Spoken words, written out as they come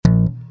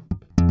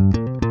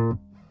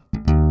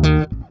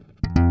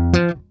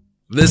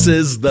This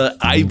is the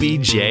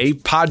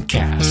IBJ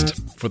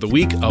podcast for the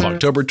week of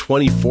October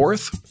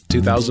 24th,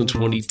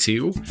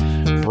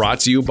 2022,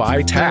 brought to you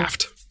by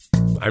Taft.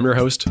 I'm your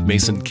host,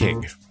 Mason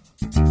King.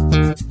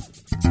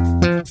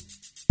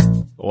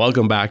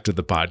 Welcome back to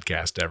the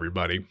podcast,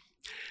 everybody.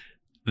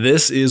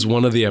 This is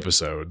one of the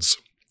episodes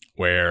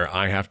where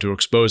I have to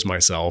expose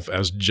myself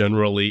as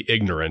generally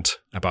ignorant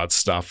about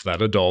stuff that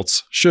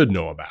adults should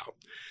know about.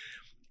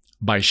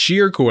 By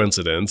sheer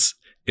coincidence,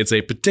 it's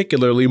a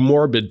particularly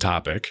morbid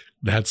topic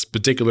that's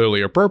particularly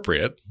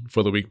appropriate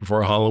for the week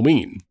before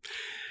Halloween.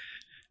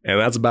 And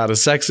that's about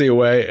as sexy a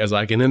way as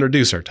I can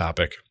introduce our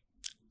topic,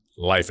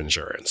 life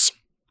insurance.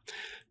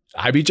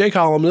 IBJ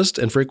columnist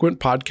and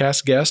frequent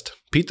podcast guest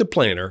Pete the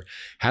Planner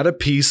had a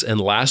piece in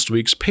last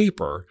week's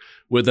paper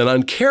with an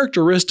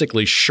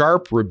uncharacteristically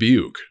sharp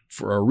rebuke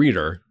for a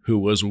reader who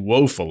was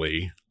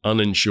woefully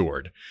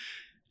uninsured.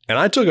 And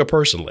I took it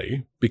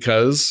personally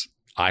because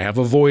I have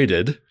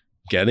avoided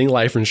getting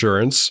life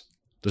insurance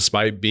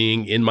despite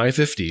being in my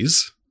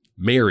 50s,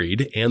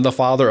 married, and the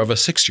father of a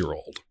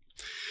 6-year-old.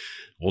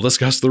 We'll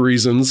discuss the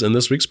reasons in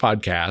this week's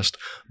podcast,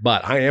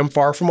 but I am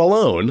far from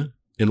alone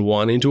in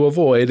wanting to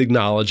avoid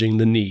acknowledging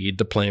the need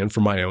to plan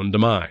for my own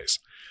demise.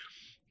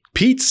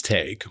 Pete's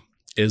take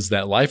is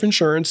that life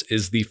insurance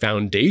is the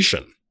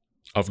foundation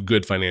of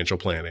good financial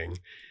planning,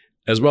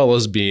 as well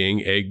as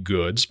being a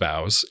good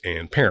spouse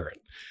and parent.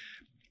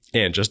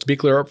 And just to be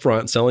clear up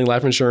front, selling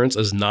life insurance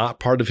is not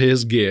part of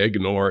his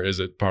gig, nor is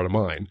it part of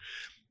mine.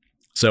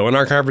 So in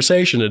our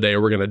conversation today,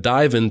 we're going to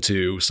dive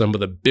into some of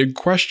the big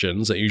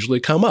questions that usually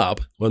come up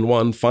when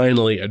one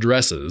finally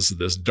addresses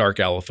this dark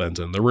elephant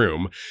in the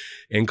room,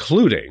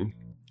 including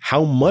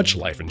how much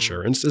life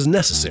insurance is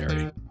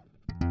necessary.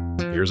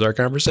 Here's our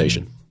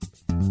conversation.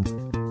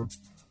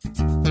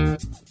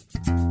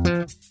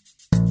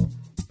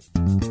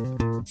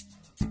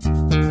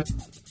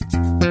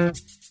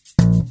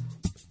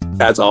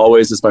 As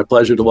always, it's my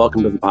pleasure to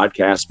welcome to the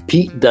podcast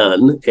Pete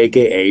Dunn,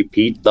 aka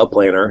Pete the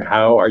Planner.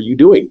 How are you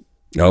doing?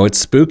 Oh, it's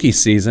spooky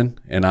season,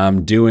 and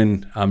I'm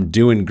doing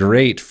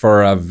great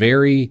for a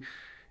very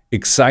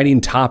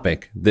exciting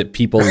topic that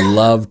people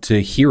love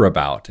to hear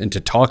about and to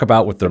talk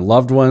about with their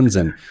loved ones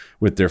and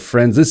with their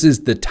friends. This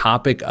is the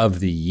topic of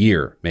the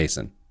year,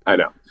 Mason. I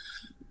know.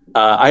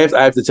 I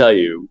have to tell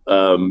you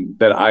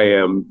that I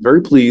am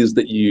very pleased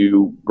that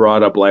you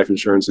brought up life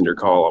insurance in your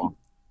column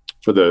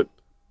for the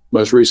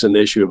most recent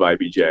issue of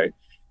IBJ,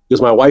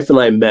 because my wife and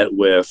I met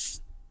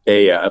with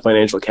a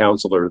financial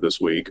counselor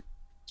this week,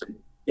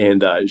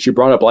 and she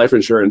brought up life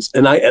insurance,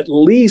 and I at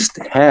least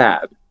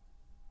had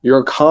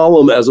your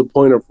column as a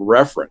point of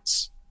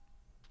reference,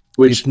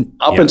 which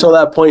until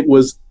that point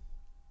was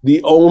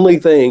the only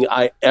thing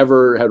I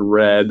ever had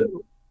read,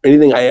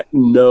 anything I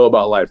know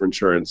about life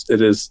insurance. It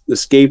has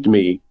escaped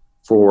me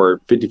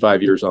for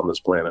 55 years on this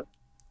planet.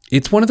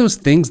 It's one of those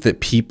things that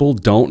people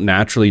don't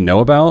naturally know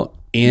about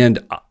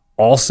and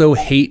also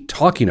hate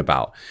talking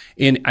about.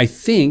 And I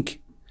think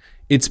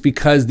it's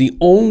because the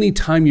only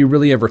time you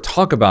really ever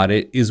talk about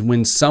it is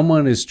when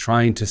someone is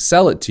trying to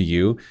sell it to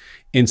you.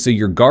 And so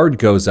your guard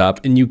goes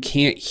up and you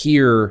can't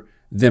hear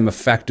them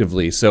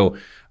effectively. So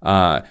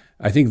I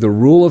think the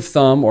rule of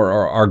thumb or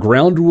our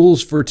ground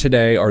rules for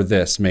today are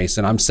this,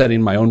 Mason. I'm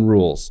setting my own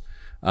rules.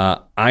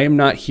 I am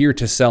not here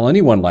to sell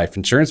anyone life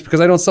insurance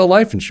because I don't sell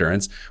life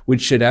insurance,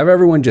 which should have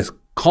everyone just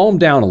calm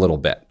down a little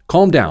bit.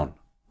 Calm down.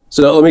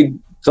 So let me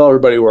tell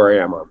everybody where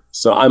I am on this.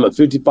 So I'm a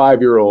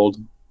 55-year-old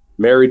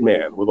married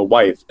man with a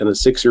wife and a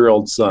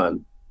 6-year-old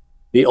son.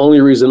 The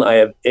only reason I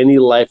have any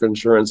life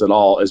insurance at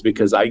all is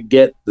because I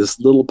get this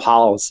little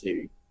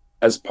policy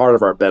as part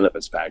of our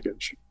benefits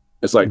package.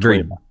 It's like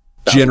very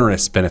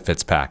generous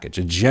benefits package,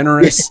 a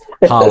generous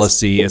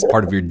policy as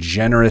part of your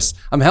generous.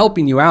 I'm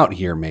helping you out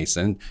here,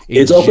 Mason.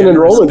 It's open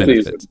enrollment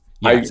season.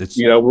 Yes,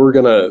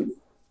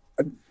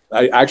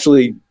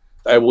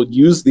 I will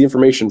use the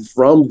information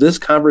from this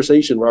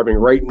conversation we're having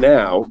right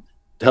now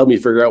to help me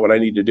figure out what I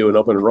need to do in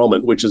open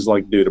enrollment, which is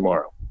like due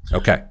tomorrow.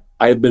 Okay.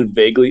 I have been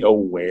vaguely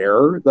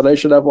aware that I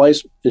should have life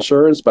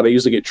insurance, but I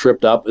usually get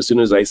tripped up as soon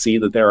as I see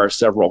that there are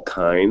several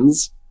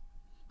kinds,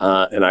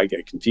 and I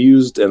get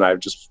confused and I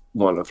just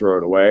want to throw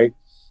it away.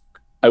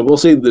 I will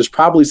say there's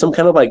probably some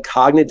kind of like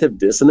cognitive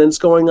dissonance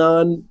going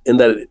on in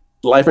that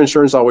life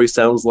insurance always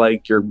sounds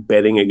like you're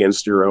betting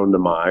against your own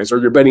demise or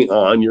you're betting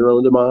on your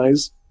own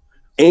demise.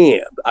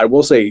 And I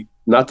will say,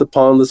 not to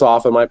pawn this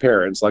off on my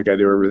parents like I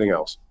do everything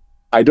else,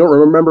 I don't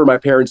remember my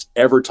parents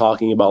ever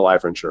talking about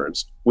life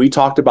insurance. We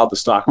talked about the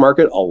stock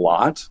market a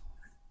lot.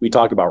 We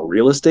talked about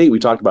real estate. We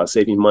talked about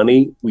saving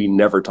money. We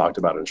never talked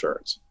about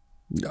insurance.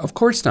 Of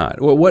course not.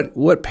 Well,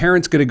 what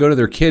parent's going to go to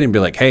their kid and be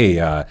like,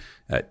 hey,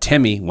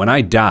 Timmy, when I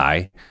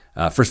die,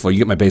 first of all, you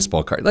get my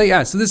baseball card. Like,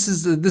 yeah, so this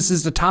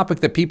is the topic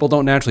that people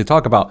don't naturally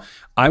talk about.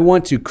 I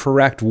want to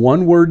correct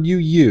one word you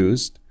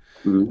used.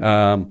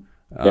 Mm-hmm.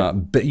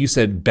 But you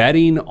said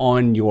betting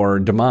on your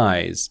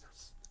demise,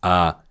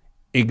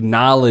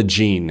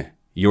 acknowledging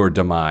your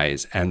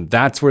demise. And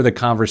that's where the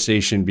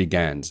conversation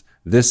begins.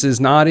 This is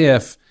not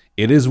if,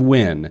 it is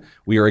when.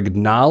 We are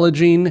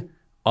acknowledging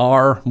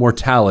our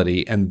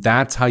mortality. And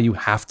that's how you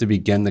have to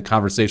begin the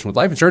conversation with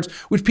life insurance,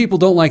 which people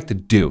don't like to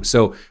do.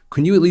 So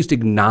can you at least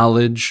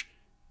acknowledge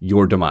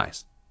your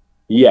demise?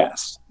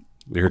 Yes.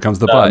 Here comes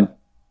the but.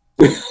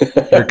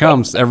 Here it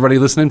comes. Everybody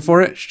listening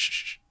for it?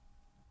 Shh.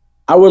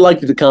 I would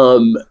like it to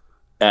come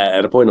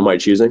at a point of my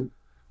choosing.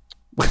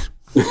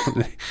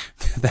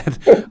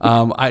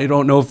 I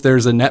don't know if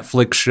there's a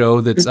Netflix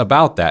show that's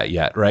about that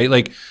yet, right?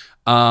 Like,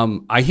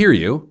 I hear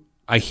you.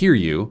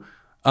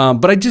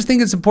 But I just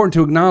think it's important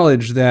to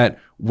acknowledge that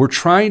we're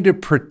trying to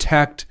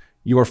protect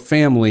your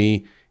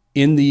family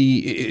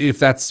if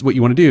that's what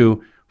you want to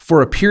do,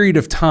 for a period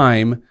of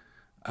time.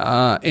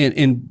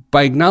 And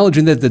by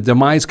acknowledging that the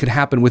demise could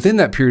happen within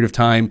that period of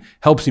time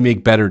helps you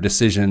make better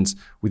decisions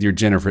with your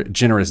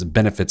generous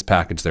benefits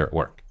package there at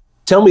work.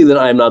 Tell me that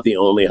I'm not the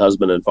only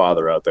husband and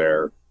father out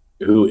there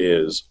who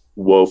is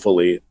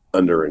woefully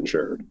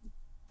underinsured.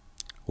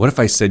 What if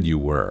I said you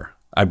were?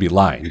 I'd be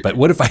lying. But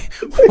what if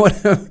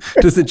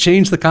does it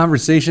change the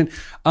conversation?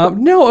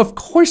 No, of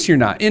course you're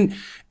not. And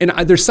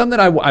there's something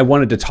I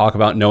wanted to talk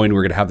about, knowing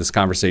we're going to have this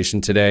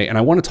conversation today. And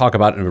I want to talk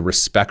about it in a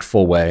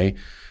respectful way.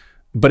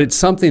 But it's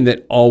something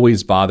that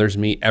always bothers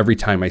me every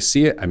time I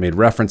see it. I made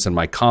reference in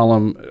my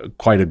column,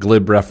 quite a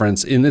glib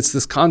reference. And it's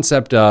this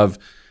concept of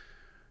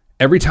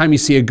every time you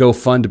see a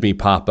GoFundMe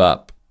pop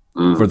up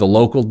for the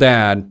local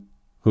dad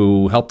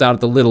who helped out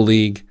at the Little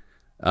League,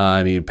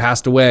 and he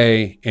passed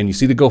away, and you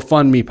see the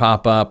GoFundMe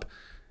pop up,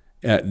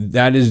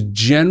 that is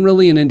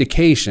generally an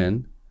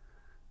indication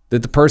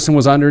that the person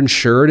was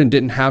underinsured and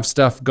didn't have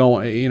stuff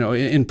going,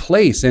 in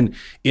place. And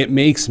it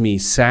makes me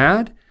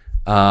sad.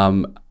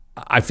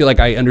 I feel like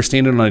I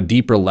understand it on a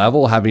deeper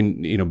level,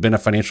 having, been a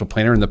financial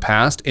planner in the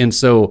past. And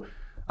so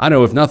I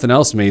know, if nothing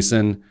else,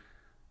 Mason,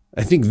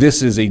 I think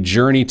this is a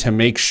journey to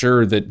make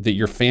sure that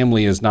your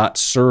family is not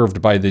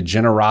served by the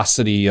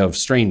generosity of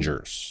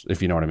strangers,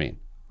 if you know what I mean.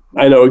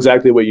 I know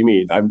exactly what you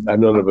mean. I've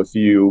known of a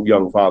few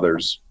young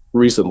fathers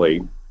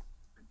recently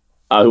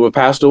who have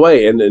passed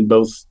away, and in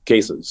both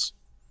cases,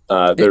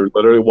 there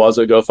literally was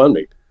a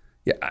GoFundMe.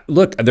 Yeah,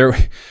 look,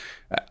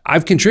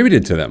 I've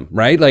contributed to them,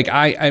 right? Like,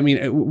 I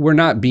mean, we're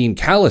not being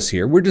callous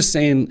here. We're just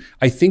saying,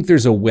 I think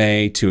there's a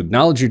way to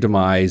acknowledge your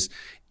demise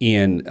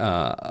and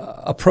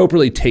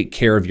appropriately take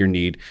care of your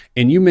need.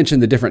 And you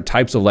mentioned the different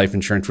types of life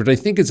insurance, which I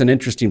think is an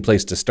interesting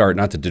place to start,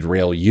 not to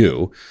derail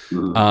you.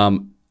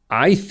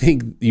 I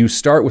think you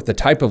start with the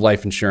type of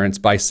life insurance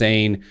by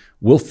saying,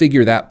 we'll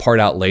figure that part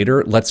out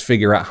later. Let's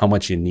figure out how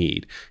much you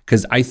need.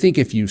 Because I think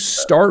if you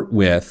start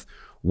with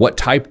what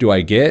type do I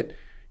get,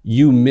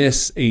 you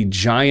miss a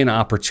giant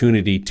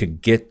opportunity to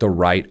get the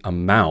right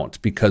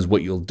amount. Because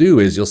what you'll do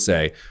is you'll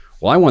say,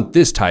 well, I want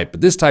this type, but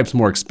this type's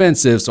more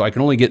expensive, so I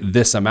can only get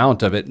this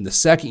amount of it. And the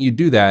second you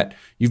do that,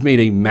 you've made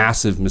a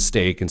massive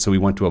mistake. And so we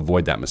want to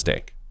avoid that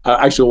mistake.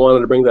 I actually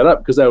wanted to bring that up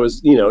because I was,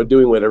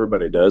 doing what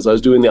everybody does. I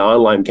was doing the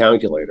online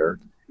calculator,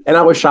 and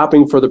I was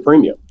shopping for the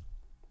premium.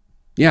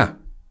 Yeah.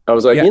 I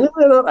was like,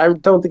 I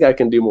don't think I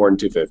can do more than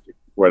 $250,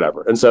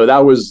 whatever. And so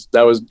that was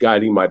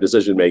guiding my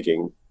decision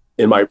making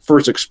in my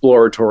first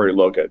exploratory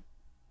look at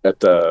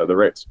the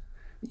rates.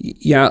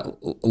 Yeah,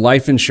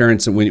 life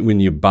insurance, when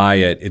you buy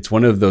it, it's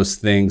one of those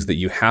things that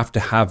you have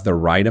to have the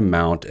right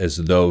amount, as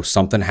though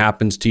something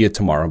happens to you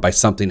tomorrow. And by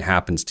something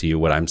happens to you,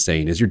 what I'm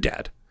saying is you're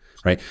dead,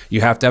 right? You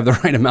have to have the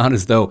right amount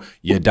as though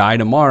you die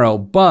tomorrow,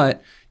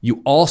 but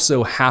you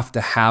also have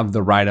to have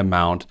the right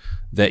amount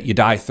that you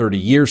die 30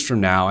 years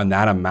from now, and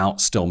that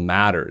amount still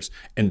matters.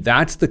 And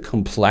that's the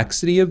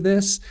complexity of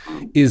this,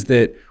 is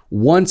that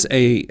once once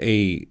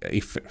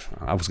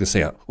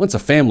a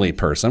family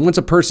person, once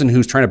a person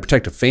who's trying to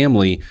protect a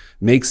family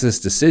makes this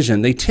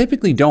decision, they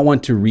typically don't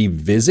want to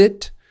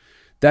revisit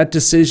that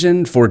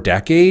decision for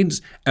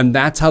decades. And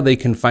that's how they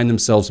can find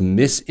themselves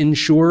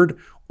misinsured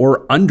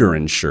or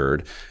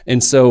underinsured.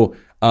 And so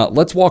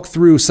let's walk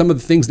through some of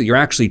the things that you're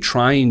actually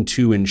trying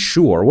to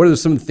insure. What are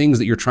some of the things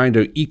that you're trying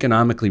to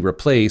economically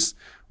replace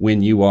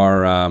when you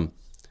are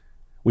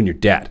when you're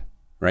dead,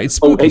 right? It's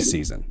spooky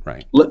season,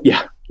 right?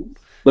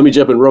 Let me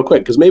jump in real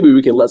quick, because maybe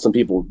we can let some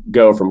people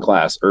go from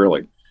class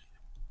early.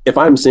 If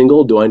I'm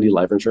single, do I need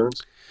life insurance?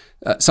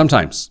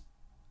 Sometimes.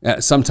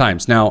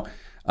 Now,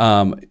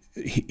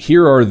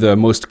 here are the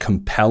most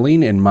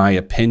compelling, in my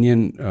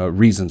opinion,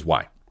 reasons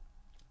why.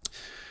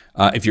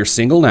 If you're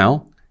single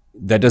now,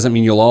 that doesn't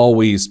mean you'll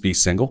always be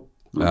single.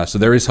 So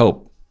there is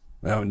hope.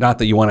 Not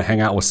that you want to hang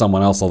out with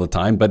someone else all the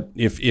time, but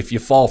if you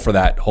fall for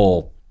that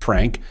whole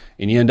prank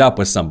and you end up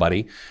with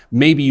somebody,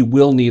 maybe you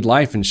will need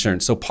life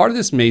insurance. So part of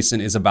this,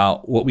 Mason, is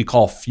about what we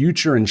call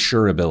future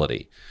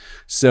insurability.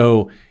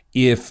 So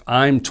if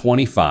I'm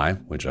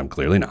 25, which I'm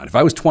clearly not, if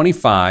I was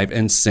 25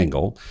 and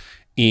single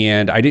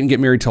and I didn't get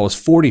married till I was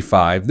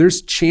 45, there's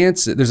a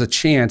chance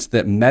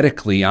that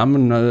medically I'm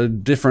in a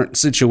different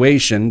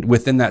situation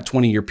within that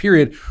 20-year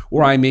period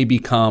where I may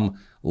become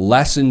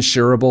less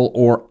insurable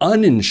or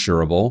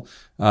uninsurable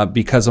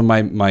because of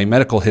my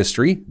medical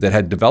history that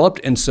had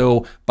developed. And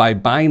so by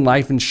buying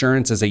life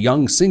insurance as a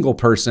young single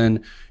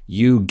person,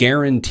 you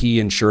guarantee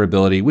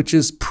insurability, which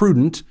is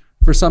prudent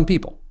for some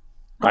people.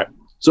 Right.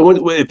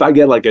 So if I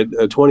get like a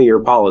 20-year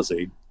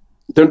policy,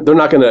 they're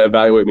not going to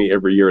evaluate me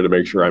every year to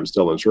make sure I'm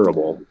still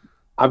insurable.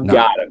 I've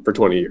got it for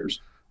 20 years.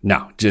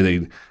 No,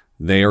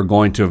 they are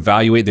going to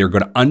evaluate. They're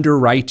going to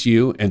underwrite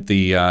you at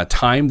the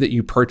time that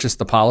you purchase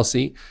the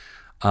policy.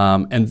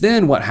 And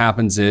then what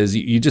happens is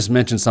you just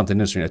mentioned something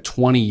interesting, a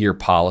 20-year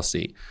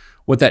policy.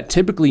 What that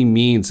typically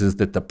means is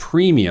that the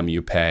premium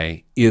you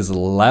pay is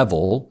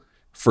level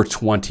for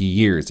 20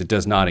 years. It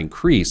does not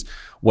increase.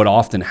 What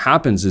often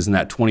happens is in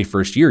that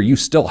 21st year, you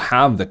still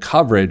have the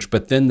coverage,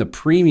 but then the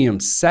premium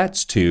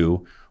sets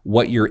to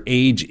what your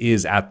age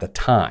is at the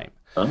time.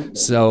 Oh.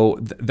 So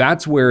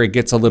that's where it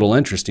gets a little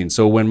interesting.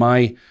 So when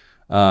my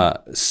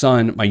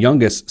son, my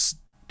youngest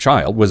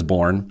child, was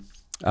born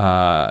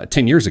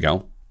 10 years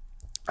ago,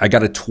 I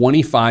got a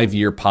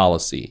 25-year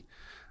policy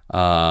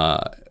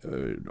on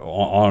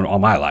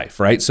my life,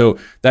 right? So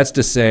that's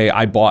to say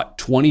I bought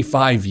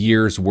 25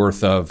 years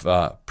worth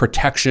of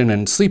protection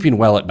and sleeping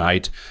well at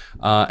night.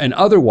 And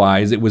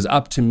otherwise, it was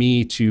up to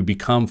me to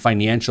become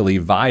financially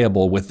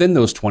viable within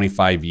those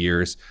 25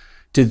 years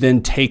to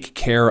then take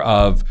care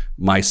of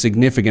my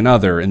significant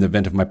other in the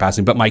event of my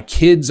passing. But my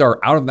kids are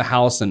out of the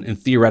house and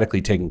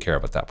theoretically taken care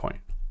of at that point.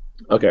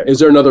 Okay. Is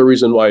there another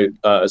reason why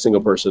a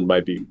single person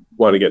might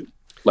want to get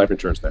life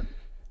insurance then?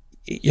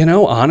 You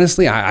know,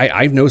 honestly,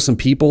 I know some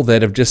people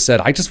that have just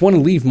said, I just want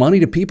to leave money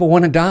to people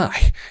when I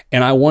die.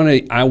 And I want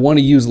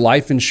to use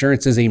life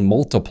insurance as a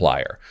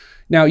multiplier.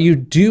 Now, you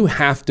do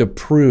have to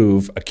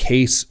prove a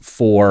case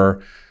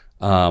for,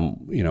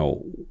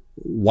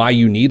 why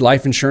you need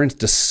life insurance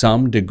to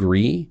some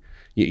degree.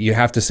 You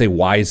have to say,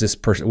 why is this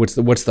person, what's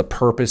the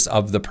purpose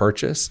of the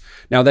purchase?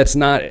 Now, that's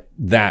not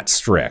that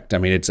strict. I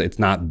mean, it's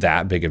not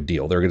that big of a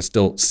deal. They're going to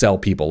still sell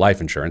people life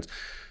insurance.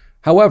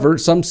 However,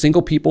 some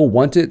single people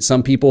want it.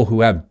 Some people who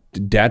have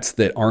debts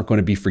that aren't going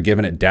to be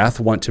forgiven at death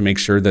want to make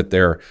sure that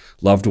their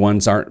loved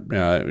ones aren't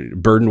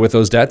burdened with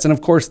those debts. And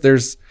of course,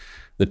 there's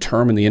the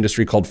term in the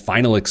industry called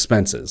final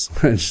expenses,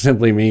 which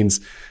simply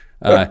means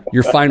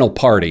your final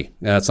party.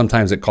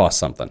 Sometimes it costs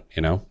something,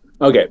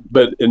 Okay,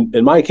 but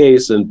in my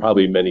case, and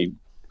probably many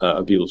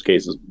people's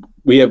cases,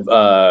 we have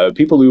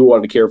people who we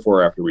want to care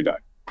for after we die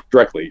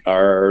directly,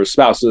 our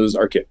spouses,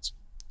 our kids.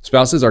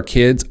 Spouses, our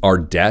kids, our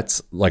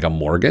debts, like a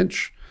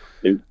mortgage.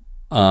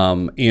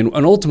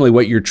 And ultimately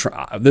what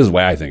this is the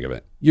way I think of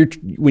it.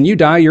 When you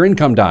die, your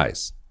income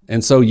dies.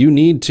 And so you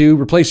need to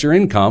replace your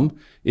income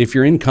if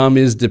your income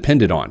is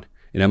depended on.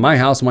 And in my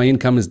house, my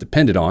income is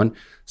depended on.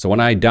 So when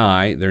I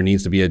die, there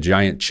needs to be a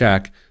giant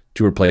check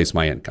to replace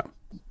my income.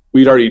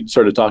 We'd already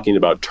started talking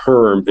about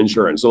term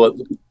insurance. So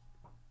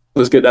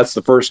that's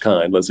the first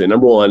kind. Let's say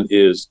number one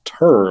is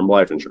term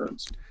life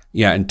insurance.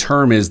 Yeah. And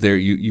term is there.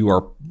 You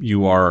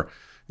are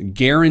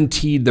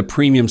guaranteed the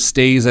premium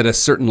stays at a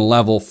certain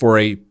level for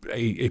a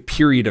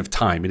period of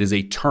time. It is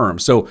a term.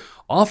 So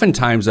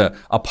oftentimes a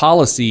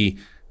policy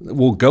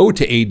will go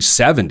to age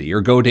 70 or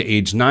go to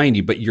age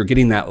 90, but you're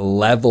getting that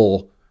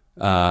level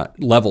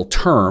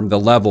term, the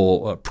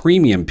level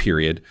premium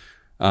period.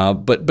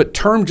 But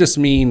term just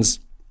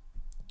means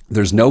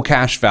there's no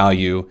cash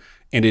value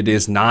and it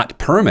is not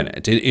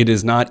permanent. It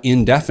is not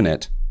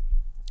indefinite.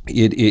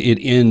 It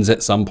ends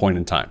at some point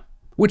in time,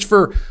 which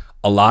for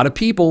a lot of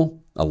people,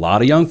 a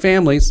lot of young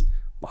families,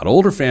 a lot of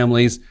older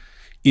families,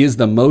 is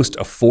the most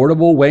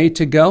affordable way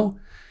to go.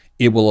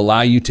 It will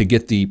allow you to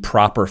get the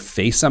proper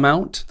face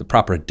amount, the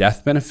proper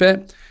death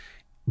benefit,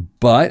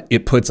 but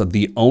it puts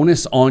the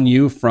onus on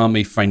you from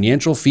a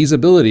financial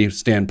feasibility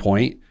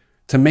standpoint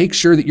to make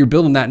sure that you're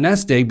building that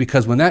nest egg,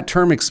 because when that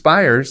term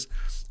expires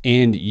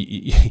and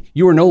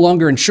you are no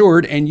longer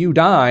insured and you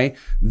die,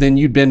 then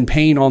you've been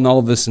paying on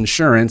all this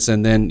insurance,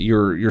 and then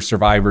your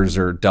survivors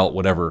are dealt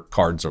whatever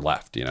cards are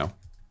left,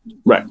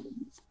 Right.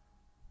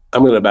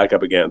 I'm going to back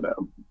up again,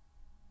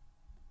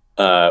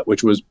 though,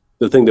 which was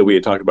the thing that we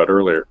had talked about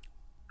earlier.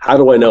 How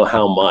do I know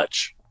how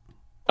much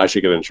I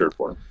should get insured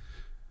for?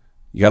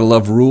 You got to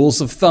love rules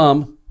of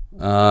thumb.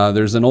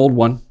 There's an old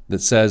one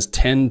that says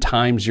 10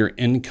 times your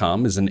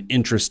income is an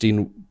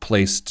interesting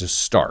place to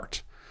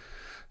start.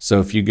 So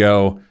if you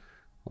go,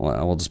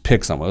 well, we'll just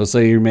pick someone. Let's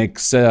say you make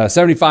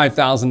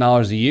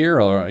 $75,000 a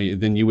year,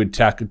 then you would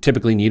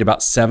typically need about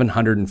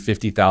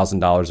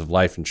 $750,000 of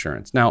life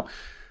insurance. Now,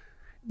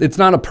 it's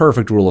not a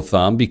perfect rule of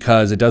thumb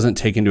because it doesn't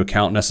take into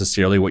account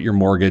necessarily what your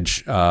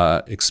mortgage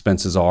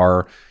expenses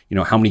are,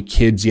 how many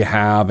kids you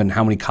have and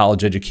how many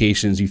college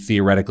educations you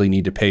theoretically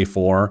need to pay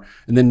for,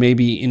 and then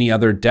maybe any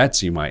other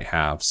debts you might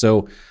have.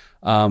 So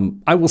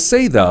I will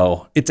say,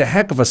 though, it's a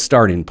heck of a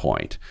starting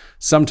point.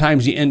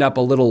 Sometimes you end up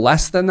a little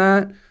less than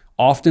that.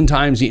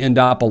 Oftentimes you end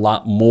up a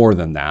lot more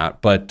than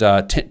that. But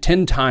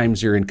 10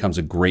 times your income's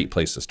a great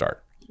place to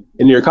start.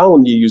 In your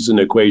column, you use an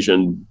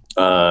equation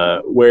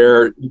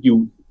where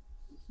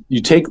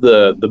you take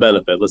the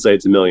benefit, let's say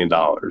it's $1 million,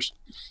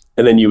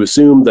 and then you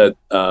assume that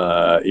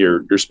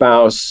your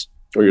spouse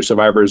or your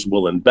survivors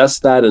will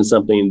invest that in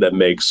something that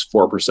makes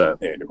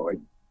 4% annually.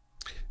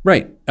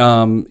 Right.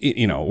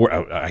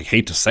 I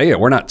hate to say it,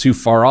 we're not too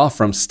far off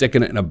from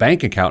sticking it in a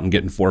bank account and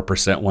getting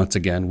 4% once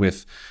again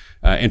with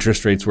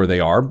interest rates where they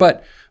are.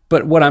 But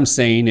But what I'm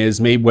saying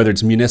is maybe whether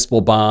it's municipal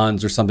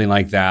bonds or something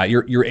like that,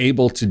 you're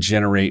able to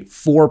generate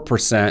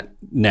 4%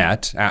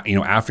 net,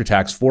 after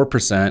tax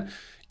 4%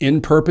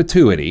 in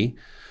perpetuity.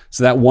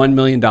 So that $1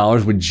 million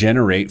would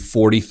generate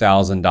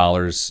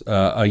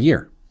 $40,000 a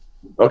year.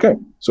 Okay,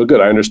 so good.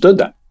 I understood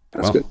that.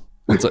 That's good.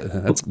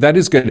 That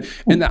is good.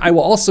 And I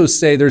will also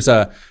say there's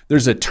an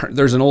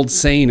old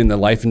saying in the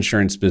life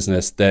insurance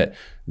business that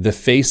the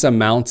face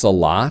amounts a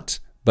lot,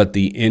 but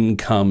the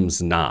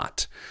income's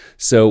not.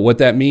 So what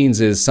that means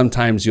is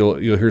sometimes you'll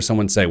hear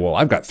someone say, well,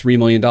 I've got $3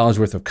 million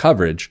worth of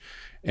coverage,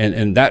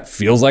 and that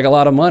feels like a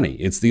lot of money.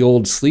 It's the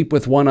old sleep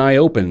with one eye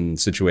open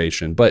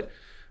situation. But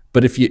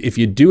if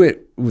you do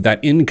it with that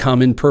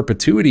income in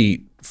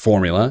perpetuity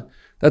formula,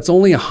 that's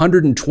only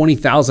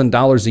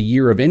 $120,000 a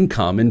year of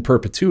income in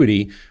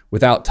perpetuity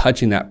without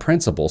touching that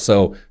principal.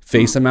 So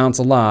face amounts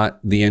a lot,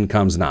 the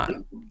income's not.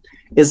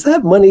 Is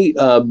that money,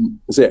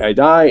 say I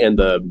die and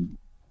the $1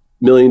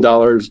 million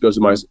goes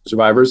to my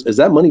survivors, is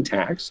that money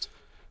taxed?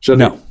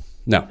 No.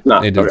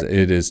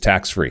 It is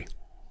tax-free.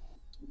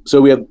 So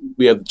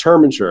we have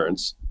term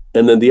insurance,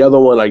 and then the other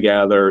one, I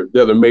gather,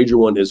 the other major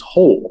one is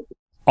whole.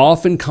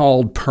 Often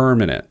called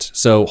permanent.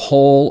 So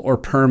whole or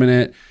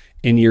permanent,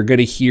 and you're going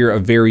to hear a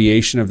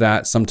variation of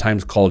that,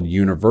 sometimes called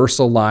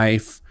universal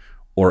life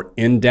or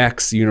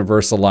index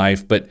universal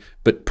life, but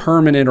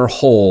permanent or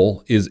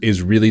whole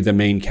is really the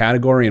main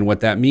category. And what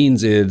that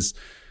means is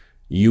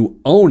you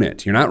own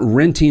it. You're not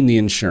renting the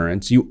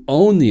insurance. You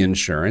own the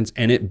insurance,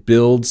 and it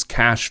builds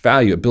cash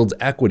value. It builds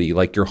equity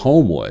like your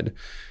home would.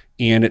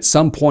 And at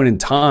some point in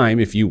time,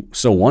 if you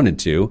so wanted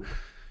to,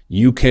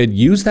 you could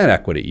use that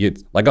equity,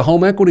 like a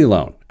home equity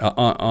loan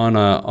on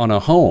a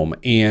home,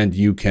 and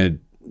you could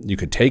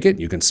take it,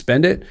 you can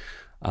spend it.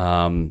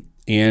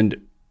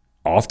 And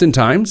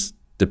oftentimes,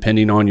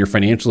 depending on your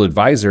financial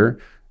advisor,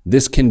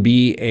 this can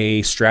be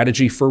a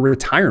strategy for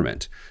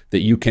retirement, that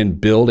you can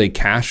build a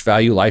cash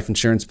value life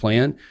insurance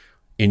plan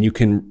and you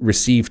can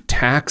receive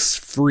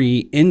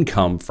tax-free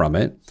income from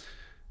it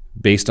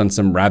based on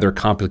some rather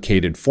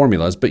complicated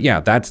formulas. But yeah,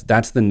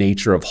 that's the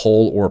nature of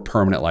whole or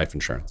permanent life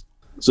insurance.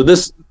 So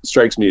this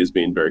strikes me as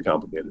being very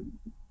complicated.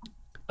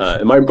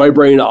 And my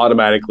brain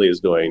automatically is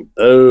going,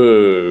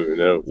 oh,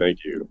 no,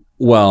 thank you.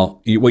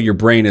 Well, what your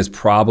brain is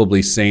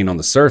probably saying on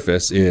the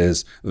surface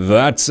is,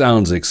 that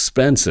sounds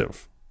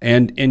expensive.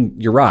 And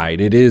you're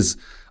right, it is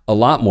a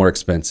lot more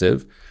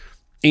expensive.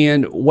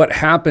 And what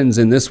happens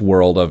in this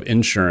world of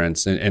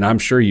insurance, and I'm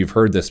sure you've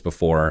heard this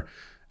before,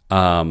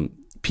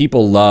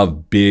 people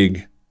love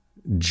big,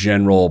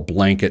 general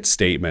blanket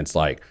statements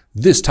like,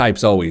 this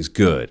type's always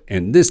good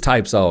and this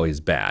type's always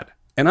bad.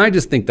 And I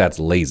just think that's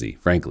lazy,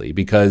 frankly,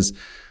 because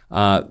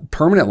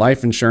permanent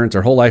life insurance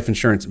or whole life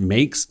insurance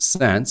makes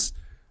sense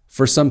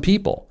for some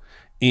people.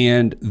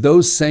 And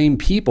those same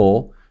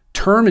people,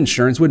 term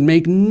insurance would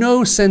make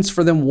no sense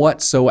for them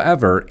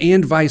whatsoever,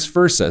 and vice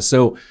versa.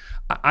 So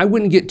I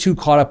wouldn't get too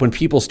caught up when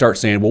people start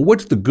saying, well,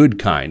 what's the good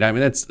kind? I mean,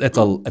 that's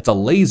a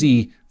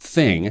lazy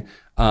thing.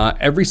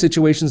 Every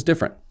situation is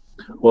different.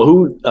 Well,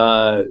 who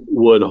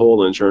would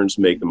whole insurance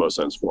make the most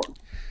sense for?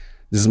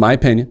 This is my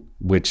opinion,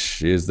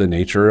 which is the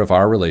nature of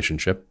our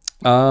relationship.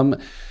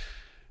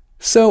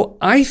 So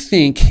I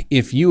think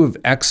if you have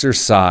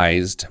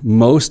exercised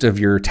most of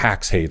your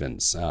tax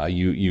havens,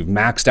 you've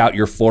maxed out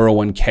your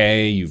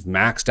 401k, you've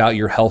maxed out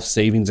your health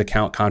savings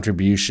account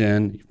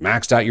contribution, you've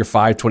maxed out your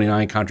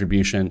 529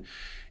 contribution,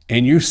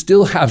 and you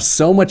still have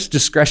so much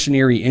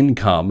discretionary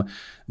income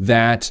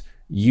that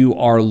you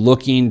are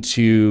looking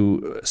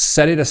to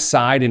set it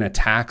aside in a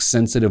tax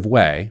sensitive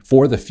way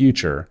for the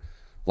future,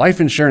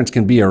 life insurance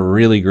can be a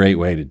really great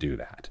way to do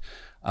that.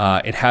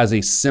 It has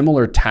a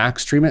similar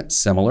tax treatment,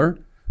 similar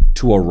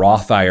to a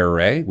Roth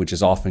IRA, which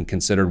is often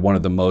considered one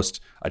of the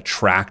most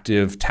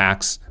attractive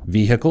tax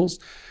vehicles,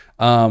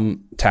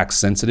 tax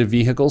sensitive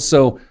vehicles.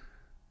 So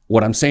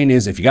what I'm saying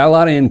is, if you got a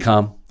lot of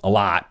income,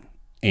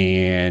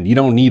 and you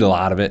don't need a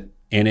lot of it,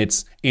 and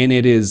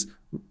it is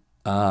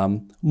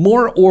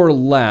more or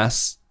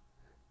less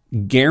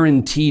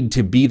guaranteed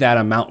to be that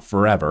amount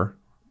forever,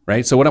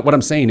 right? So what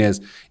I'm saying is,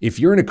 if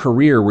you're in a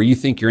career where you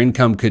think your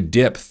income could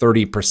dip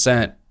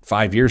 30%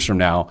 5 years from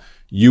now,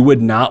 you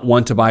would not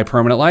want to buy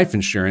permanent life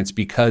insurance,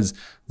 because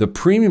the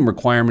premium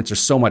requirements are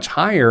so much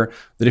higher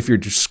that if your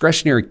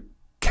discretionary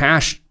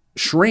cash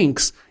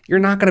shrinks, you're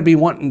not going to be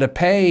wanting to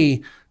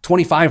pay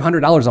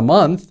 $2,500 a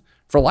month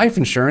for life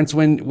insurance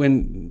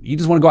when you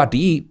just want to go out to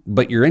eat,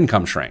 but your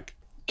income shrank.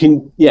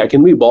 Can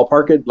we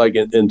ballpark it, like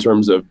in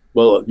terms of,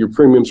 well, your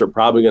premiums are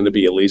probably going to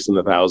be at least in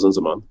the thousands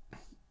a month,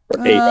 or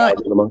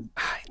 $8,000 a month?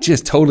 It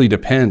just totally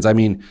depends. I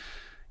mean,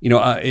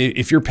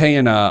 if you're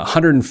paying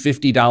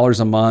 $150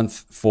 a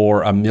month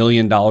for $1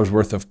 million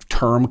worth of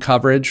term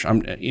coverage,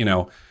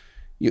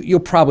 you'll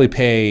probably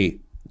pay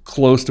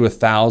close to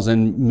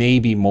 $1,000,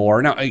 maybe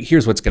more. Now,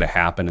 here's what's going to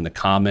happen in the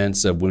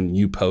comments of when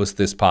you post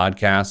this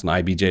podcast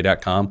on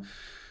ibj.com.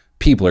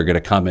 People are going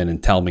to come in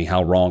and tell me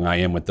how wrong I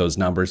am with those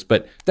numbers,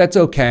 but that's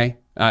okay.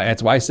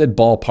 That's why I said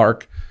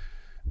ballpark.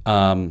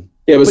 But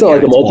it's not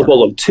like a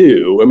multiple of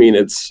two. I mean,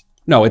 it's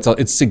No,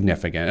 it's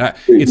significant.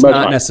 It's Much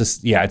not higher.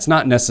 it's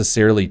not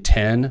necessarily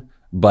 10,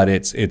 but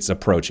it's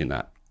approaching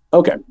that.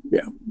 Okay,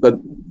 yeah, but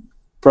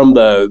from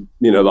the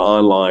the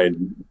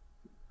online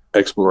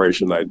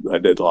exploration I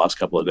did the last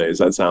couple of days,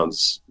 that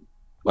sounds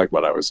like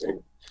what I was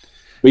seeing.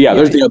 But yeah,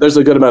 there's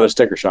a good amount of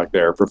sticker shock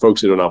there for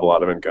folks who don't have a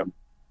lot of income.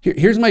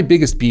 Here's my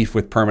biggest beef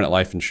with permanent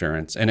life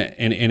insurance, and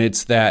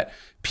it's that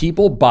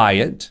people buy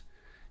it,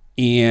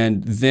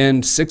 and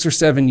then 6 or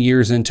 7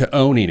 years into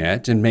owning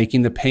it and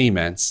making the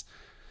payments,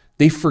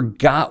 they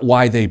forgot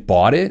why they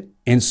bought it,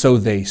 and so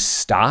they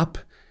stop,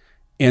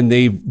 and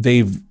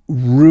they've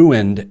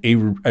ruined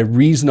a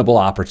reasonable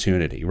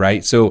opportunity,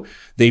 right? So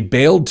they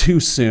bailed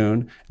too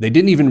soon. They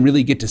didn't even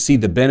really get to see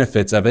the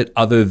benefits of it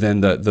other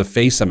than the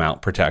face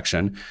amount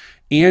protection.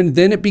 And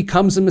then it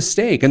becomes a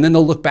mistake. And then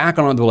they'll look back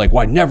on it, they're like,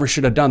 well, I never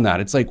should have done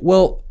that. It's like,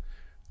 well,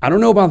 I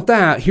don't know about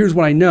that. Here's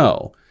what I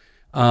know.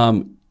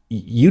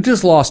 You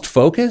just lost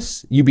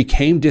focus, you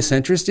became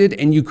disinterested,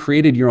 and you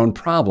created your own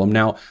problem.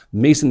 Now,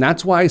 Mason,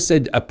 that's why I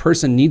said a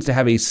person needs to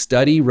have a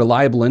steady,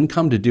 reliable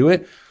income to do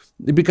it.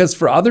 Because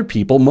for other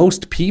people,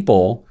 most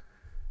people,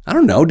 I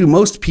don't know, do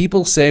most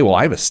people say, well,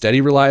 I have a steady,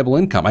 reliable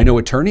income? I know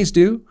attorneys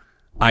do.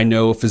 I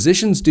know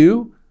physicians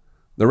do.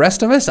 The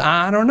rest of us,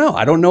 I don't know.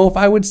 I don't know if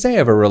I would say I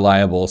have a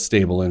reliable,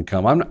 stable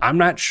income. I'm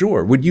not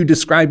sure. Would you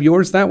describe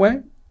yours that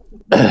way?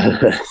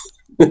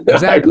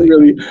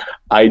 Exactly.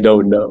 I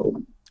don't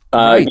know.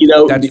 Right.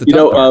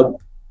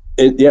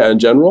 In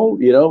general,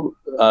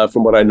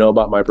 from what I know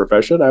about my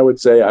profession, I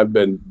would say I've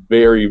been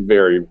very,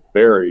 very,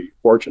 very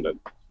fortunate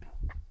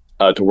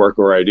to work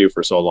where I do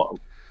for so long.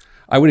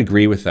 I would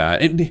agree with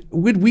that. And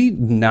would we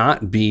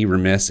not be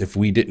remiss if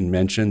we didn't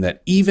mention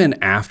that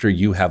even after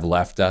you have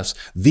left us,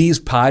 these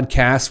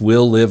podcasts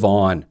will live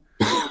on?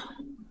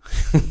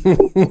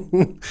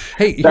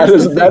 Hey,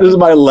 that is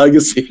my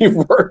legacy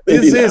for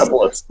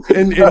Indianapolis.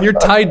 And you're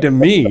tied to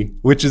me,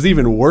 which is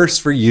even worse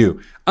for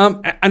you.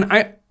 I'm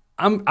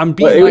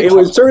being. It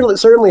would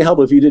certainly help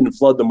if you didn't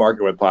flood the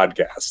market with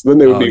podcasts. Then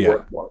they would be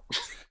worth more.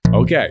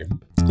 Okay,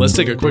 let's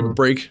take a quick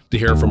break to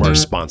hear from our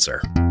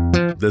sponsor.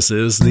 This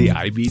is the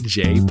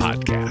IBJ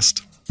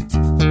Podcast.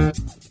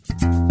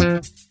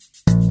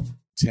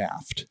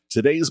 Taft,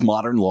 today's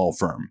modern law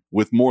firm.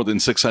 With more than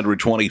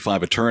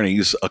 625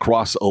 attorneys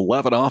across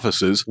 11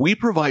 offices, we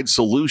provide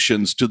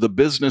solutions to the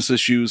business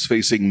issues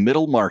facing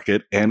middle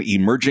market and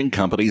emerging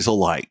companies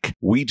alike.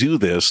 We do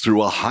this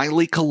through a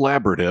highly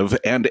collaborative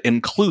and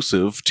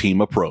inclusive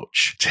team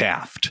approach.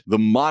 Taft, the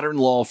modern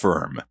law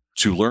firm.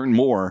 To learn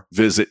more,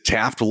 visit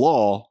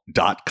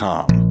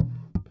taftlaw.com.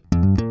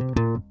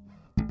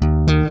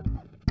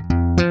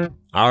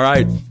 All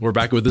right, we're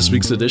back with this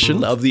week's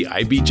edition of the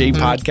IBJ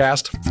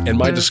Podcast and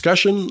my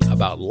discussion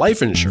about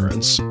life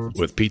insurance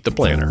with Pete the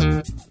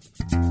Planner.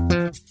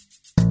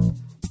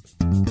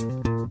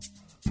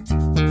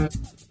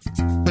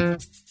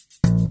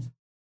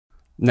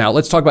 Now,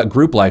 let's talk about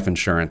group life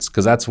insurance,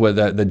 because that's what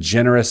the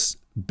generous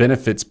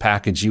benefits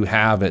package you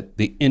have at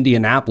the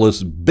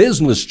Indianapolis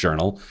Business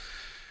Journal.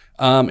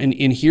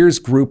 And here's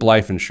group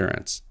life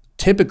insurance.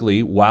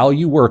 Typically, while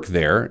you work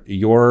there,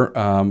 your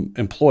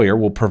employer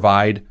will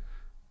provide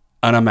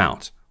an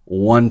amount,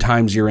 1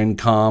 times your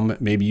income.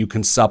 Maybe you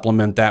can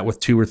supplement that with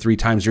 2 or 3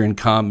 times your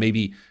income,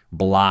 maybe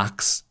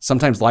blocks.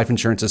 Sometimes life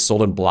insurance is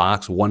sold in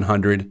blocks,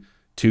 100,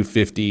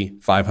 250,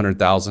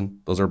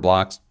 500,000. Those are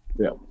blocks.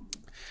 Yeah.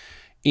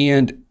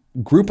 And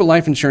group of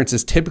life insurance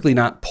is typically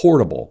not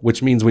portable,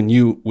 which means when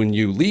you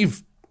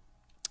leave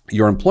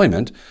your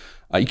employment,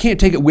 you can't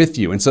take it with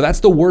you. And so that's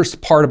the worst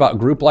part about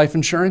group life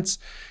insurance,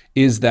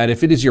 is that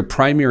if it is your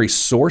primary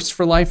source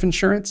for life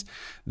insurance,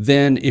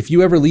 then if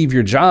you ever leave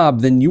your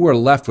job, then you are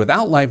left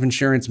without life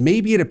insurance,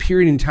 maybe at a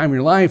period in time in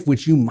your life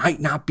which you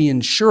might not be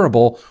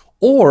insurable,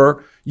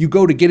 or you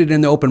go to get it in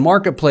the open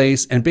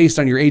marketplace, and based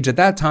on your age at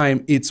that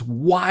time, it's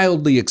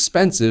wildly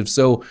expensive.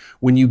 So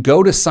when you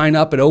go to sign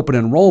up at open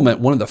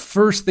enrollment, one of the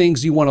first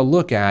things you want to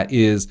look at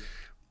is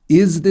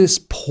this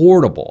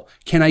portable?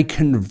 Can I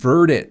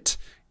convert it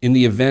in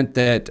the event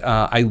that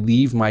I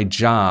leave my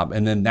job?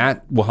 And then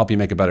that will help you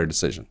make a better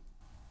decision.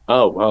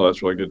 Oh, wow.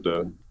 That's really good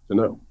to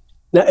know.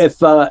 Now,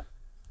 if I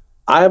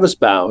have a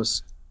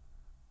spouse,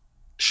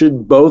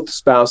 should both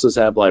spouses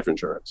have life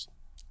insurance?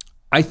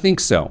 I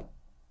think so.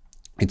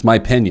 It's my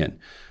opinion.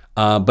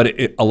 But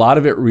a lot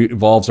of it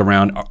revolves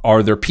around,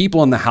 are there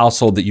people in the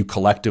household that you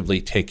collectively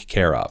take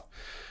care of?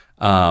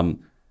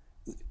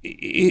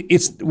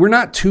 We're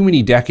not too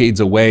many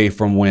decades away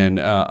from when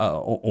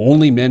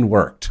only men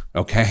worked,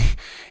 okay?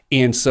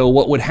 And so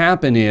what would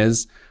happen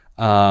is,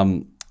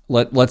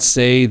 let's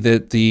say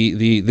that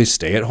the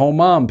stay-at-home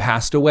mom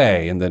passed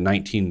away in the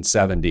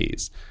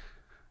 1970s.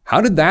 How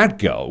did that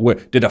go?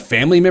 Did a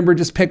family member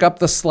just pick up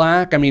the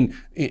slack? I mean,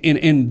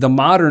 in the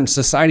modern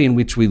society in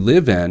which we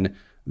live in,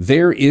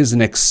 there is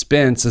an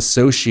expense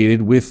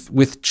associated with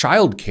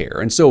childcare.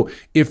 And so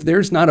if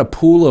there's not a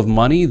pool of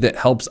money that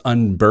helps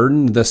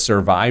unburden the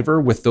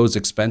survivor with those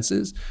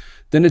expenses,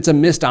 then it's a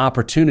missed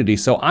opportunity.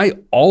 So I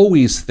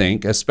always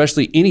think,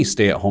 especially any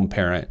stay-at-home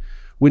parent,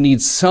 would need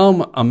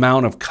some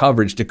amount of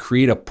coverage to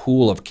create a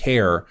pool of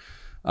care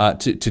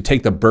to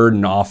take the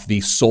burden off the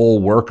sole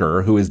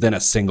worker who is then a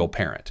single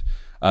parent.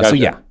 Gotcha. So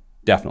yeah,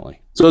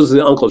 definitely. So this is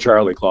the Uncle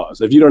Charlie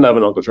clause. If you don't have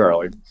an Uncle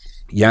Charlie.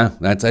 Yeah,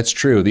 that's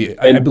true.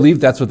 I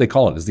believe that's what they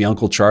call it, is the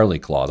Uncle Charlie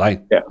clause.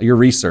 Your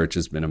research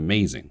has been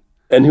amazing.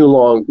 And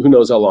who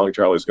knows how long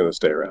Charlie's going to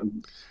stay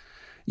around?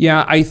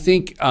 Yeah, I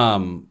think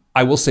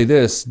I will say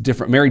this: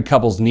 different married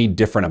couples need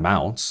different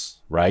amounts,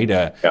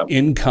 right?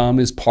 Income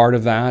is part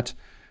of that.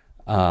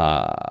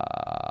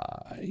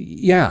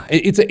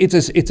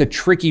 It's a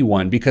tricky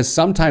one, because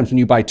sometimes when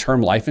you buy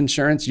term life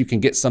insurance, you can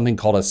get something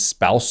called a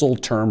spousal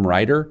term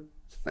rider.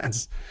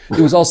 It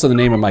was also the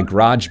name of my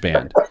garage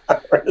band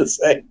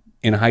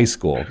in high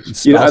school.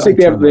 I think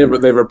they have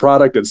a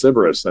product at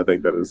Sybaris. I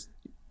think that is.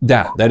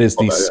 That is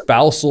the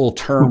spousal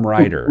term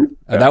rider.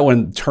 That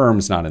one,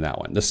 term's not in that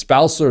one. The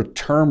spousal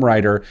term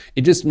rider,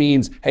 it just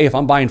means, hey, if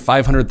I'm buying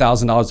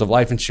 $500,000 of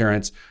life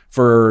insurance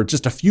for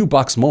just a few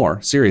bucks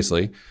more,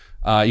 seriously,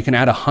 you can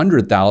add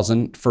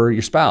 $100,000 for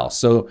your spouse.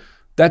 So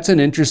that's an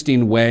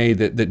interesting way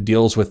that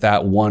deals with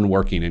that one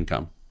working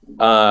income.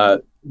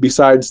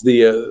 Besides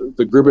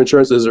the group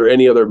insurance, is there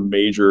any other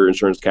major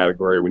insurance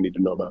category we need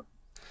to know about?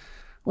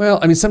 Well,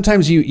 I mean,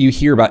 sometimes you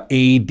hear about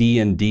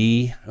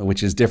AD&D,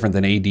 which is different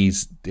than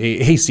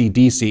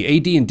ACDC.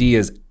 AD&D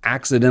is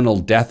accidental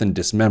death and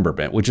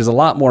dismemberment, which is a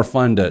lot more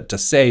fun to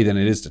say than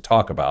it is to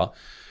talk about.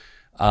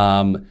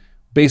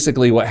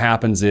 Basically, what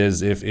happens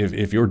is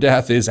if your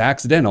death is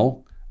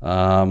accidental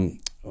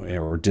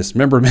or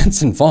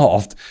dismemberment's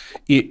involved,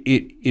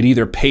 it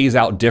either pays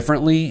out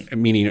differently,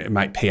 meaning it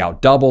might pay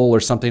out double or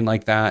something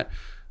like that.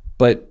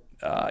 But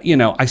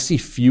I see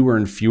fewer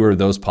and fewer of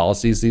those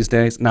policies these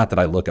days. Not that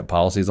I look at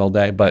policies all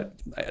day, but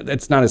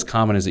it's not as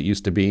common as it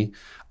used to be.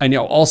 I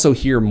also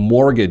hear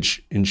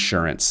mortgage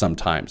insurance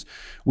sometimes,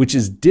 which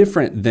is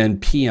different than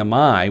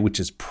PMI, which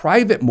is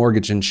private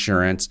mortgage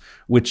insurance,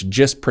 which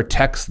just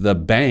protects the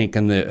bank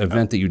in the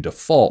event that you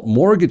default.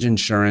 Mortgage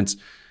insurance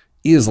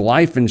is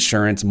life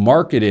insurance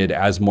marketed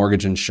as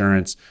mortgage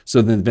insurance. So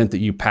in the event that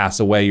you pass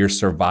away, your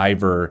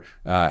survivor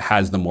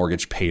has the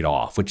mortgage paid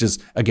off, which is,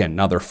 again,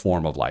 another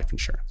form of life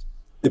insurance.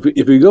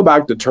 If we go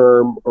back to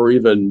term, or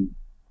even,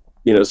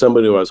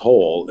 somebody who has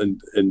whole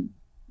and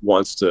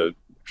wants to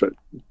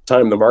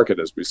time the market,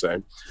 as we say,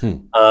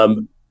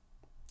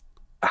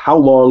 how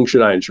long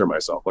should I insure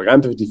myself? Like,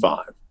 I'm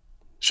 55.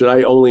 Should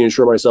I only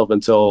insure myself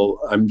until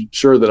I'm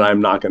sure that I'm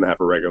not going to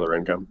have a regular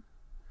income?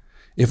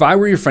 If I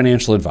were your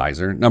financial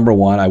advisor, number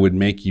one, I would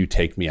make you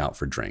take me out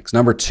for drinks.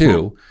 Number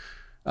two,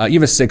 you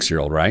have a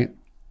 6-year-old, right?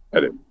 I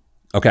do.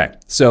 Okay.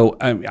 So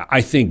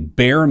I think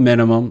bare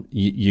minimum,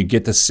 you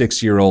get the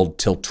 6-year-old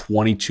till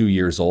 22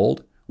 years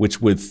old,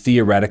 which would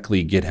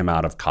theoretically get him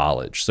out of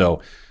college.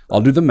 So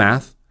I'll do the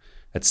math.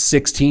 That's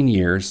 16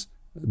 years,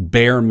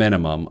 bare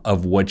minimum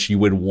of what you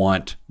would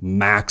want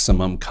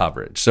maximum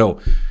coverage. So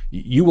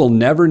you will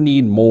never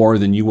need more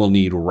than you will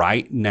need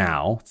right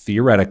now,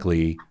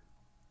 theoretically,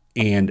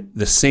 and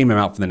the same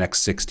amount for the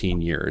next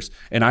 16 years.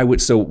 And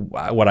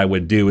what I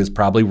would do is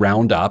probably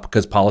round up,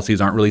 because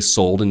policies aren't really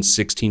sold in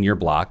 16-year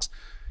blocks.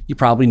 You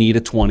probably need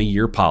a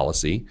 20-year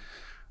policy.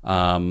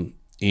 And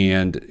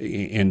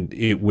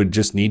it would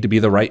just need to be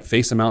the right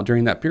face amount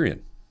during that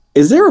period.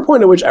 Is there a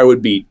point at which I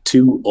would be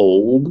too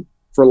old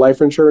for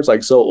life insurance?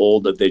 Like, so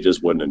old that they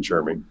just wouldn't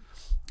insure me?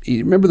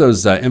 You remember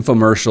those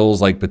infomercials,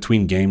 like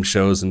between game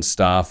shows and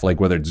stuff, like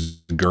whether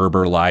it's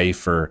Gerber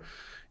Life or,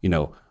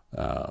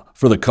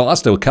 for the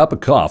cost of a cup of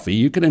coffee,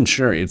 you can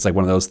insure. It's like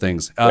one of those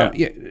things.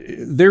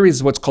 There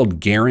is what's called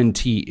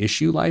guarantee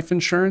issue life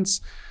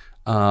insurance.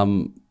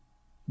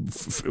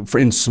 For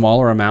in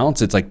smaller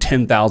amounts, it's like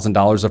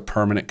 $10,000 of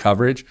permanent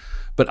coverage.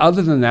 But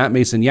other than that,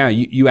 Mason,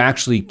 you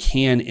actually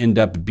can end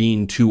up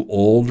being too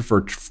old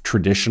for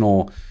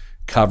traditional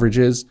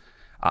coverages.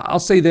 I'll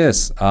say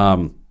this.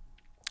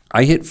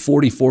 I hit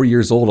 44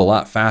 years old a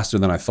lot faster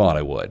than I thought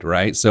I would,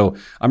 right? So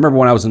I remember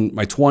when I was in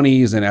my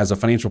 20s, and as a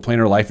financial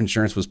planner, life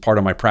insurance was part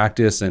of my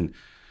practice. And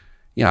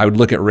I would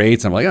look at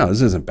rates. I'm like, oh, this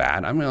isn't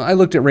bad. I mean, I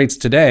looked at rates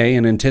today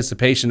in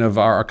anticipation of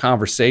our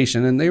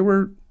conversation, and they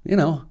were,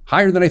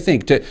 higher than I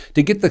think. To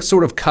get the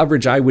sort of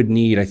coverage I would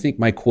need, I think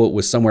my quote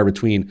was somewhere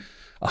between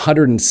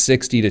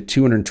 $160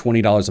 to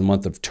 $220 a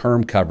month of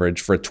term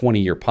coverage for a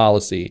 20-year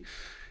policy.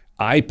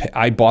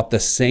 I bought the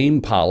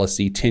same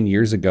policy 10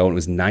 years ago, and it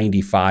was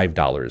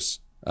 $95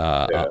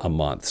 a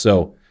month.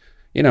 So,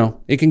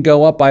 it can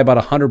go up by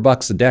about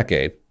 $100 a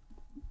decade.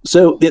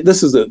 So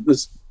this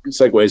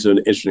segues to an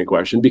interesting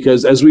question,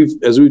 because as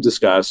we've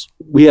discussed,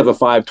 we have a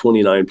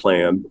 529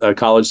 plan, a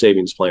college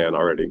savings plan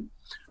already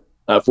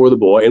for the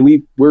boy, and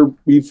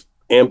we've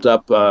amped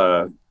up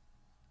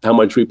how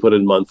much we put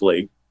in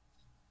monthly.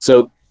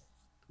 So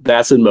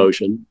that's in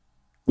motion.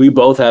 We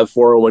both have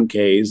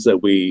 401ks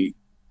that we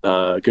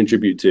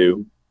contribute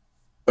to.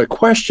 My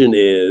question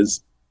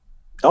is,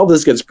 all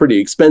this gets pretty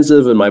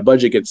expensive and my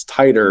budget gets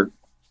tighter.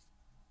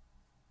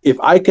 If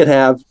I could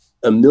have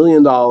 $1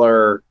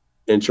 million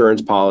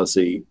insurance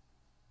policy,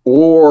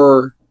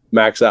 or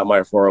max out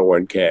my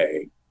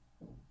 401k,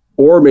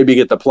 or maybe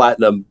get the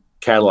platinum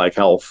Cadillac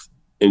Health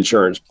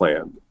insurance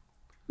plan?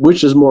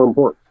 Which is more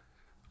important?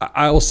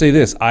 I will say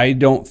this. I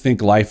don't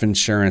think life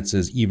insurance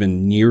is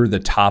even near the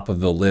top of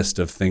the list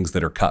of things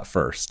that are cut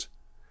first.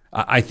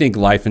 I think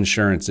life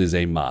insurance is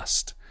a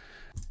must.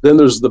 Then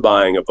there's the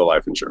buying of the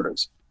life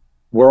insurance.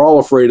 We're all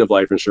afraid of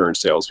life insurance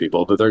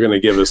salespeople, that they're going to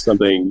give us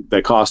something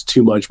that costs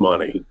too much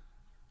money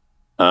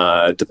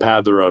to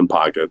pad their own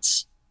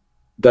pockets.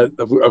 That,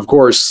 of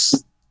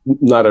course,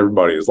 not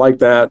everybody is like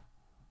that.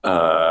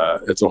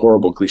 It's a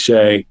horrible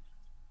cliche.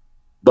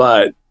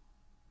 But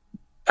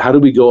how do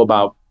we go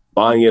about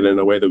buying it in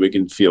a way that we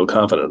can feel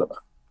confident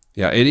about?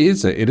 Yeah, it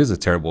is a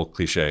terrible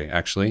cliche,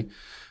 actually.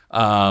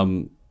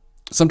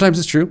 Sometimes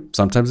it's true,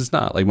 sometimes it's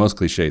not, like most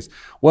cliches.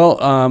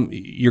 Well,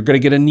 you're going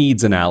to get a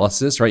needs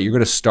analysis, right? You're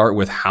going to start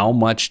with how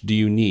much do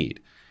you need?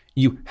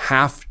 You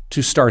have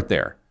to start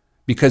there,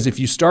 because if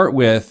you start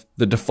with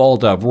the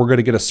default of we're going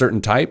to get a certain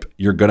type,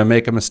 you're going to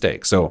make a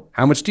mistake. So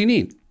how much do you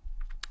need?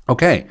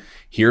 Okay,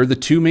 here are the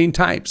two main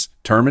types,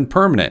 term and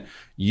permanent.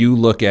 You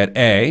look at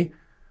A,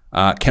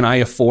 can I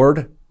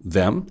afford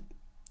them?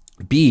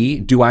 B,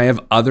 do I have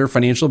other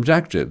financial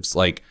objectives?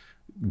 Like,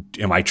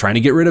 am I trying to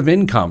get rid of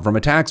income from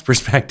a tax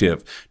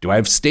perspective? Do I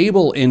have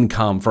stable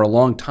income for a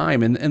long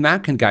time? And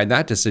that can guide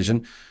that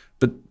decision.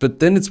 But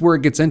then it's where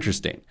it gets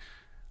interesting.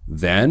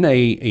 Then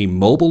a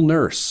mobile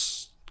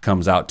nurse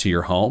comes out to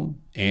your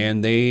home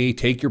and they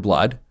take your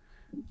blood.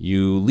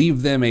 You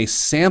leave them a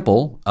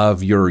sample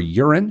of your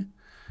urine.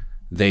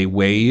 They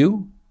weigh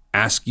you,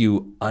 ask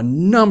you a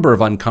number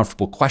of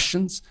uncomfortable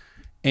questions.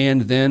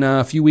 And then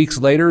a few weeks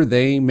later,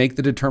 they make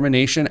the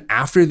determination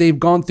after they've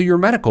gone through your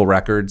medical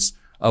records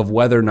of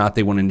whether or not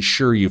they want to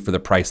insure you for the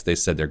price they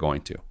said they're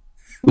going to.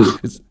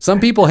 Some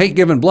people hate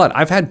giving blood.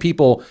 I've had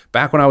people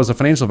back when I was a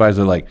financial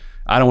advisor, like,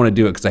 I don't want to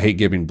do it because I hate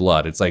giving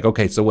blood. It's like,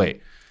 okay, so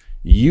wait,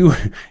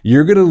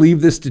 you're going to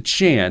leave this to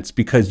chance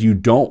because you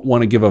don't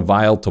want to give a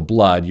vial to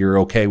blood. You're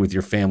okay with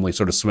your family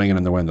sort of swinging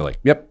in the wind. They're like,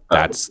 yep,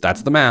 that's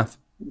the math.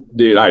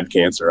 Dude, I had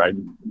cancer. I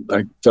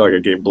feel like I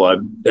gave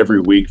blood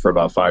every week for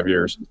about 5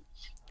 years.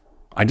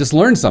 I just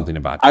learned something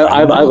about you.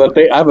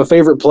 I have a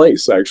favorite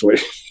place, actually.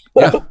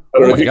 Yeah.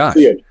 Oh my gosh.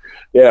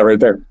 Yeah, right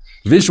there.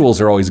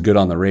 Visuals are always good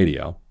on the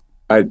radio.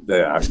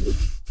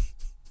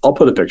 I'll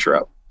put a picture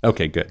up.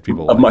 Okay, good.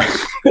 People of my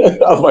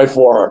of my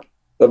forearm,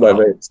 of my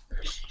veins.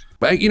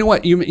 But you know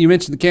what? You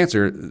mentioned the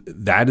cancer.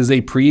 That is a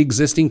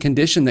pre-existing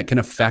condition that can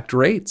affect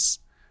rates,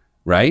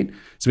 right?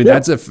 So I mean,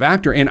 that's a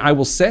factor. And I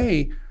will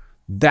say,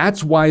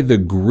 that's why the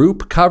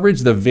group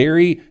coverage, the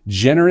very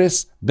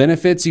generous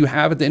benefits you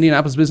have at the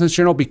Indianapolis Business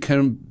Journal,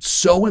 become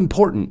so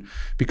important,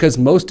 because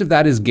most of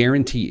that is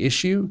guarantee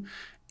issue.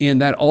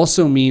 And that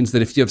also means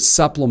that if you have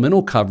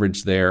supplemental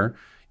coverage there,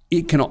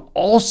 it can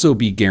also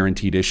be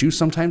guaranteed issue.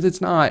 Sometimes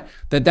it's not.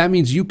 That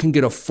means you can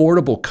get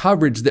affordable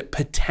coverage that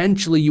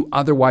potentially you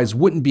otherwise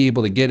wouldn't be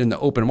able to get in the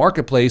open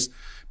marketplace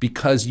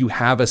because you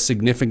have a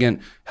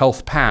significant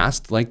health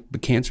past, like the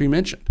cancer you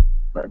mentioned.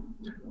 Right.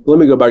 Let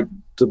me go back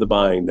to the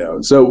buying now.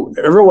 So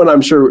everyone,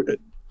 I'm sure,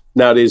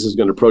 nowadays is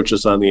going to approach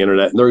us on the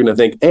internet, and they're going to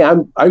think, hey,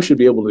 I should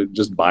be able to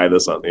just buy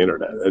this on the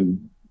internet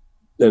and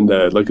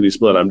lickety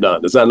split, I'm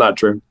done. Is that not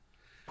true?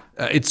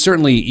 It's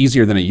certainly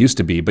easier than it used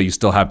to be, but you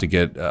still have to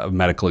get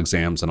medical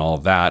exams and all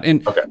of that.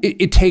 And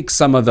it takes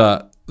some of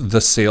the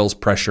sales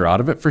pressure out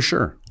of it, for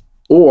sure.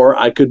 Or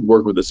I could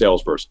work with a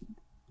salesperson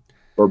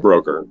or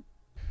broker.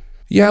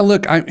 Yeah,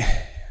 look,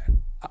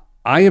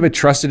 I have a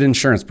trusted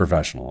insurance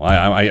professional.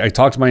 I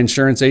talk to my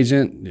insurance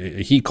agent.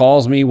 He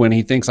calls me when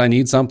he thinks I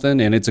need something,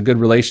 and it's a good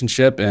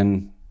relationship,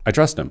 and I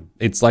trust him.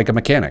 It's like a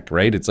mechanic,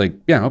 right? It's like,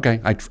 yeah,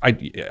 okay,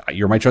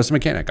 you're my trusted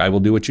mechanic. I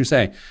will do what you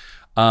say.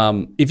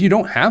 If you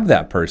don't have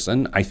that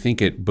person, I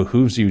think it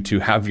behooves you to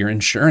have your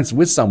insurance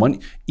with someone,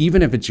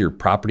 even if it's your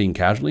property and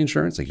casualty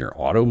insurance, like your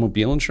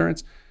automobile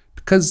insurance,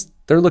 because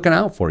they're looking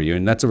out for you,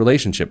 and that's a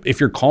relationship. If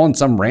you're calling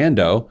some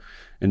rando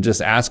and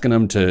just asking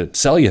them to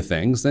sell you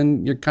things,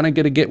 then you're kind of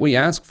going to get what you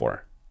ask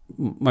for.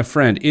 My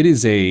friend, it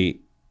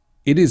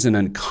is an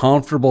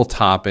uncomfortable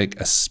topic,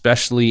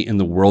 especially in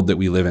the world that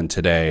we live in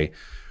today,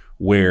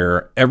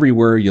 where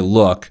everywhere you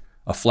look,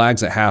 a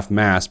flag's at half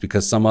mast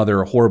because some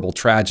other horrible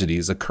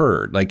tragedies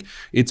occurred. Like,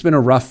 it's been a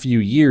rough few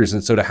years.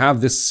 And so to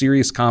have this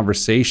serious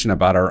conversation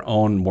about our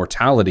own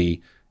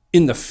mortality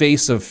in the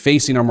face of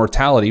facing our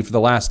mortality for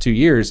the last 2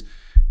 years,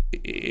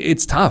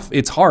 it's tough.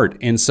 It's hard.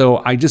 And so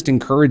I just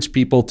encourage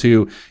people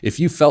to, if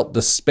you felt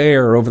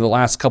despair over the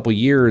last couple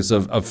years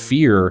of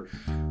fear,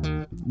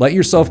 let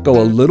yourself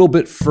go a little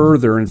bit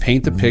further and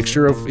paint the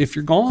picture of if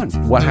you're gone,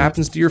 what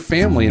happens to your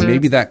family? And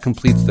maybe that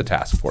completes the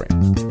task for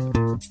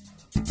you.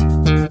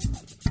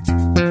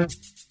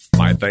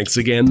 My thanks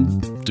again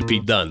to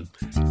Pete Dunn.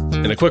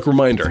 And a quick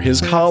reminder,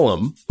 his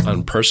column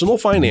on personal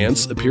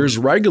finance appears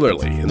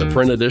regularly in the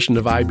print edition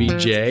of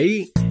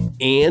IBJ,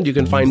 and you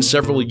can find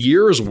several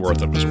years'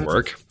 worth of his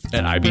work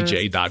at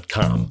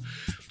ibj.com.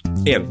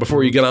 And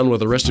before you get on with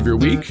the rest of your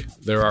week,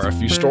 there are a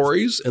few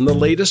stories in the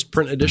latest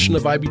print edition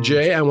of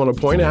IBJ I want to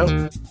point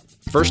out.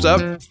 First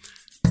up,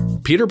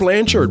 Peter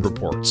Blanchard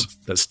reports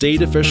that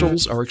state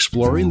officials are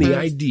exploring the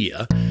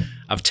idea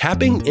of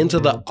tapping into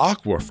the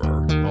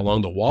aquifer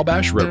along the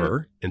Wabash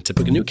River in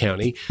Tippecanoe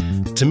County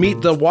to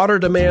meet the water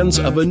demands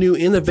of a new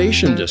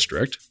innovation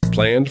district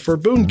planned for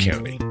Boone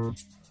County.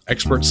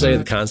 Experts say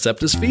the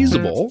concept is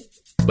feasible,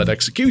 but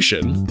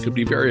execution could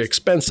be very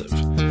expensive.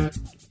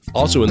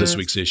 Also in this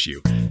week's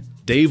issue,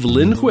 Dave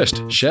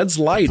Lindquist sheds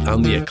light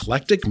on the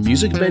eclectic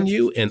music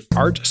venue and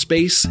art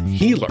space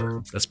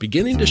Healer that's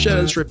beginning to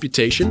shed its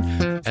reputation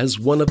as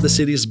one of the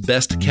city's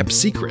best kept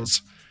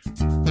secrets.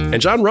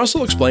 And John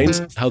Russell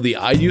explains how the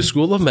IU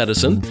School of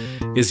Medicine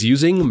is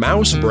using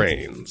mouse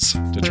brains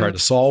to try to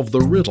solve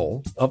the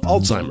riddle of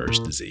Alzheimer's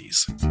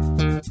disease.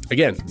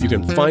 Again, you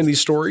can find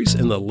these stories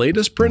in the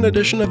latest print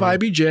edition of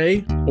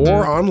IBJ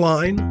or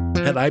online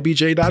at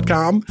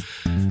ibj.com.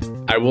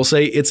 I will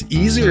say it's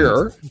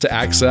easier to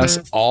access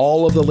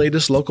all of the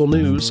latest local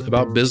news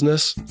about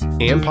business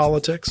and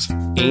politics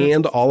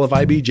and all of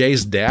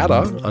IBJ's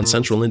data on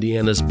Central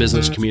Indiana's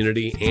business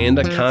community and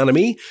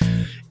economy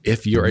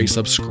if you're a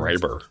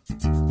subscriber.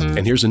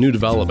 And here's a new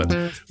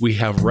development. We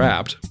have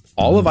wrapped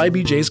all of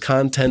IBJ's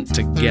content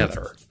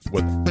together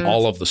with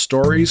all of the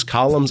stories,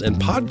 columns, and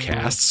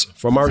podcasts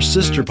from our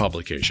sister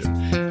publication,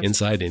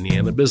 Inside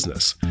Indiana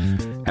Business.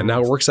 And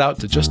now it works out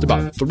to just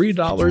about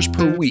 $3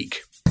 per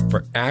week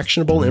for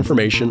actionable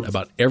information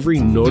about every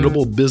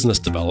notable business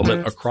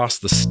development across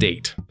the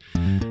state.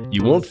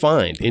 You won't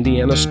find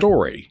Indiana's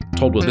story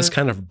told with this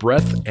kind of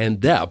breadth and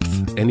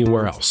depth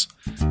anywhere else.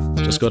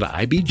 Just go to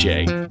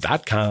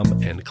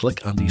ibj.com and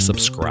click on the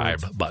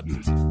subscribe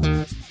button.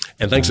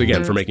 And thanks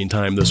again for making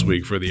time this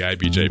week for the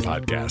IBJ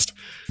podcast.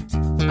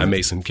 I'm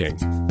Mason King.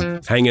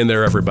 Hang in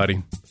there,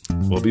 everybody.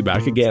 We'll be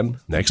back again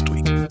next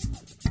week.